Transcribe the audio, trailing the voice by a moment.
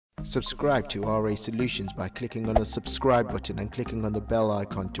Subscribe to RA Solutions by clicking on the subscribe button and clicking on the bell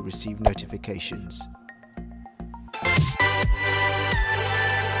icon to receive notifications.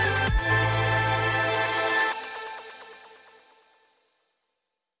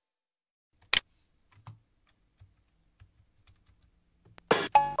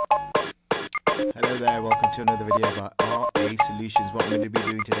 Hello there, welcome to another video about RA Solutions. What I'm going to be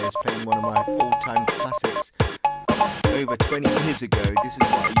doing today is playing one of my all-time classics. Over 20 years ago, this is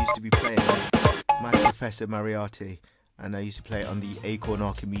what I used to be playing, my Professor Mariarti, and I used to play it on the Acorn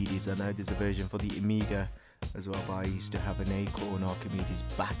Archimedes. I know there's a version for the Amiga as well, but I used to have an Acorn Archimedes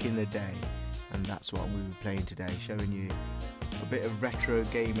back in the day, and that's what we'll be playing today, showing you a bit of retro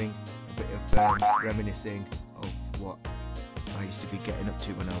gaming, a bit of reminiscing of what I used to be getting up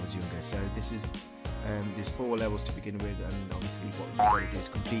to when I was younger. So this is there's 4 levels to begin with, and obviously what you've got to do is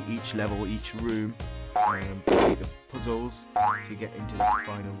complete each level, each room, complete the puzzles to get into the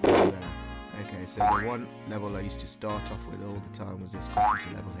final room there. Okay, so the one level I used to start off with all the time was this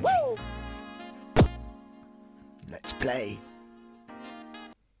computer level here. Let's play.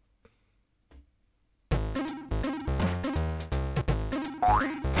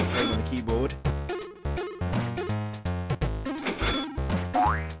 Playing on the keyboard.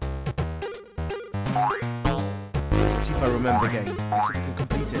 Let's see if I remember the game. Let's see if I can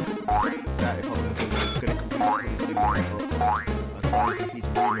complete it. Yeah, if I'm going to complete it, I'll try and complete it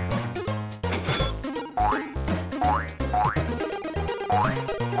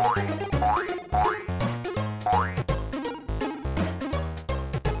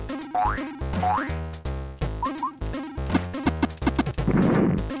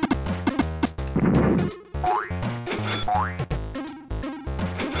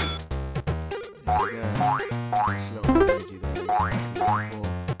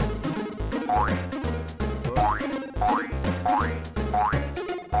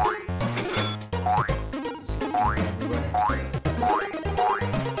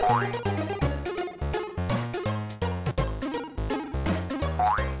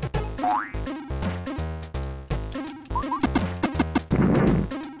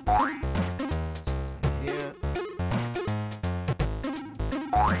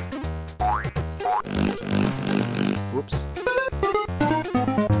really if whoops.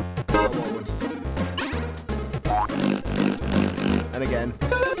 And again.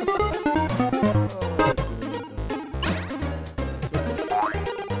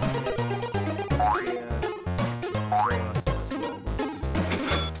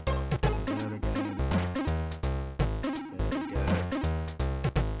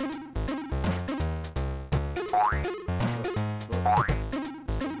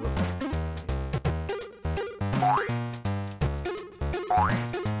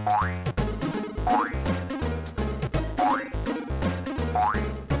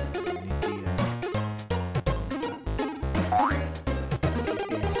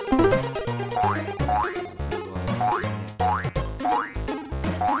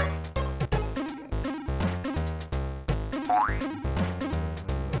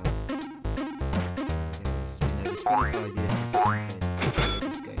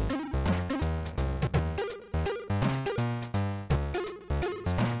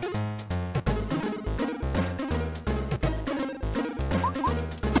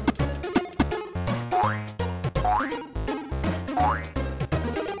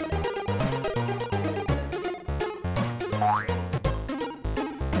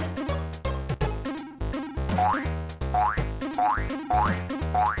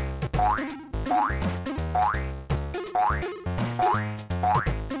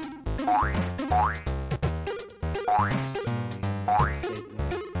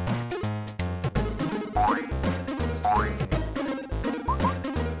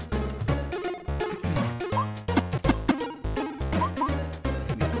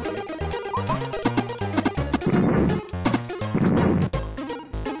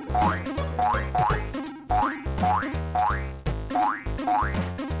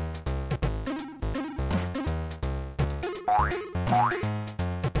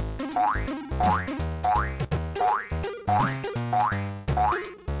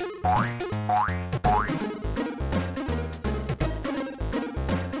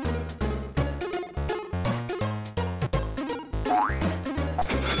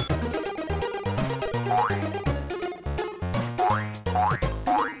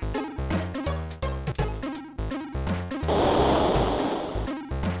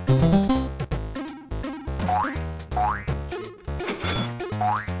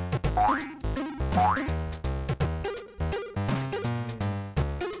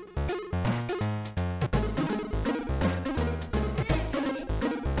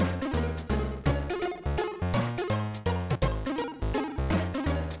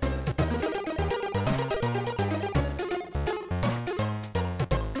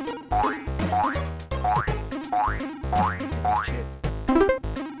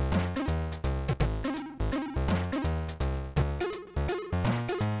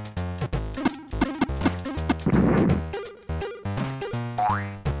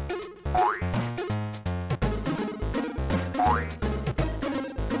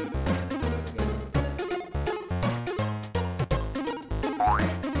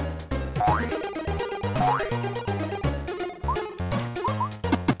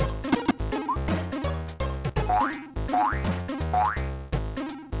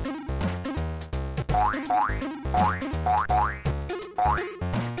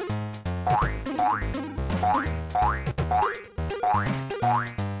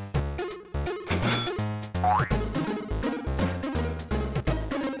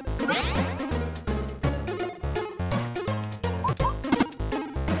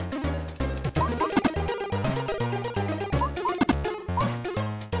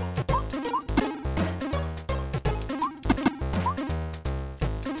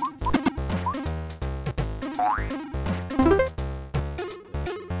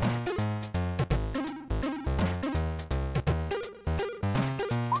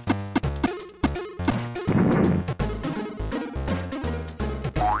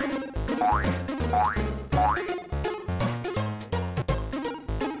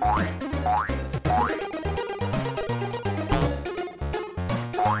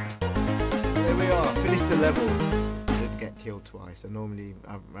 twice.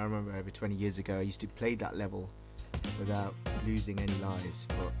 I remember over 20 years ago I used to play that level without losing any lives,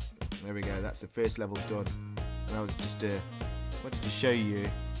 but there we go, that's the first level done. And that was just wanted to show you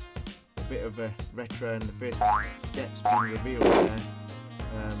a bit of a retro and the first steps being revealed there.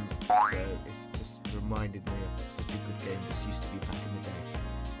 So it's just reminded me of such a good game this used to be back in the day.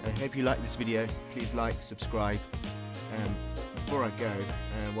 I hope you like this video. Please like, subscribe. Before I go,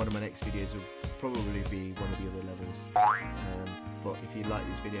 one of my next videos will probably be one of the other levels. But if you like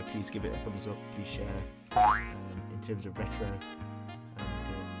this video, please give it a thumbs up, please share in terms of retro.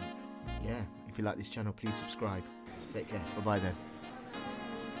 And yeah, if you like this channel, please subscribe. Take care. Bye bye then.